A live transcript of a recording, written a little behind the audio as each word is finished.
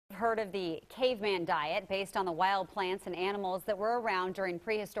heard of the caveman diet based on the wild plants and animals that were around during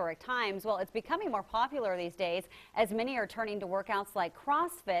prehistoric times. Well, it's becoming more popular these days as many are turning to workouts like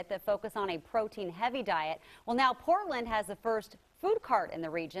CrossFit that focus on a protein-heavy diet. Well, now Portland has the first food cart in the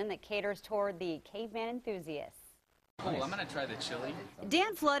region that caters toward the caveman enthusiasts. Oh, I'm going to try the chili.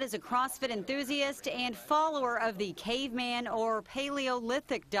 Dan Flood is a CrossFit enthusiast and follower of the caveman or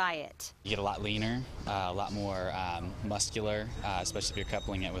Paleolithic diet. You get a lot leaner, a lot more muscular, especially if you're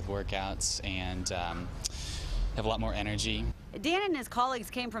coupling it with workouts, and have a lot more energy. Dan and his colleagues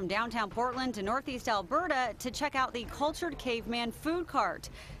came from downtown Portland to northeast Alberta to check out the Cultured Caveman food cart.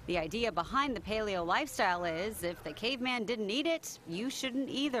 The idea behind the paleo lifestyle is if the caveman didn't eat it, you shouldn't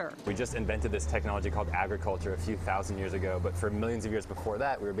either. We just invented this technology called agriculture a few thousand years ago, but for millions of years before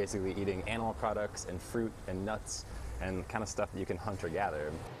that, we were basically eating animal products and fruit and nuts and kind of stuff that you can hunt or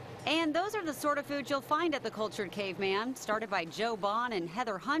gather. And those are the sort of foods you'll find at the Cultured Caveman, started by Joe Bond and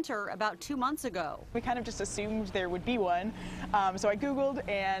Heather Hunter about 2 months ago. We kind of just assumed there would be one, so I Googled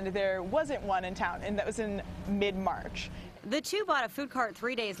and there wasn't one in town, and that was in mid-March. The two bought a food cart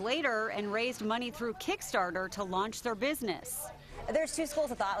 3 days later and raised money through Kickstarter to launch their business. There's two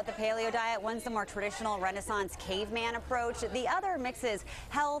schools of thought with the paleo diet. One's the more traditional Renaissance caveman approach. The other mixes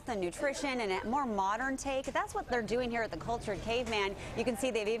health and nutrition and a more modern take. That's what they're doing here at the Cultured Caveman. You can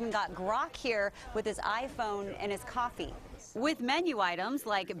see they've even got Grok here with his iPhone and his coffee. With menu items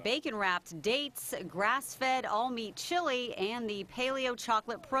like bacon-wrapped dates, grass-fed all-meat chili, and the paleo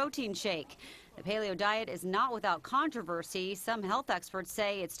chocolate protein shake. The paleo diet is not without controversy. Some health experts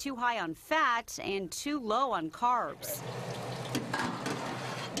say it's too high on fat and too low on carbs.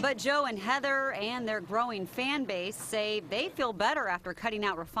 But Joe and Heather and their growing fan base say they feel better after cutting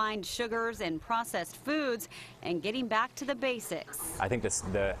out refined sugars and processed foods and getting back to the basics. I think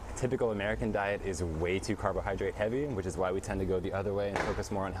the typical American diet is way too carbohydrate heavy, which is why we tend to go the other way and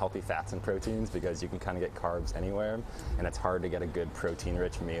focus more on healthy fats and proteins, because you can kind of get carbs anywhere, and it's hard to get a good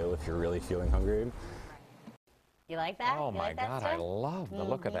protein-rich meal if you're really feeling hungry. You like that? Oh, you my like that God, stuff? I love the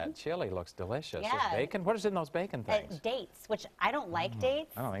look of that chili. Looks delicious. Yeah. Is bacon? What is in those bacon things? Dates, which I don't like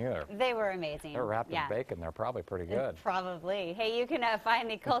dates. I don't either. They were amazing. They're wrapped in bacon. They're probably pretty good. Probably. Hey, you can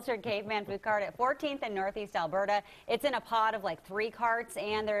find the Cultured Caveman food cart at 14th in northeast Alberta. It's in a pod of like 3 carts,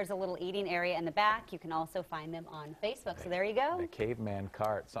 and there's a little eating area in the back. You can also find them on Facebook. So there you go. The caveman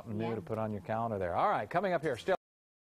cart, something new to put on your calendar there. All right, coming up here still.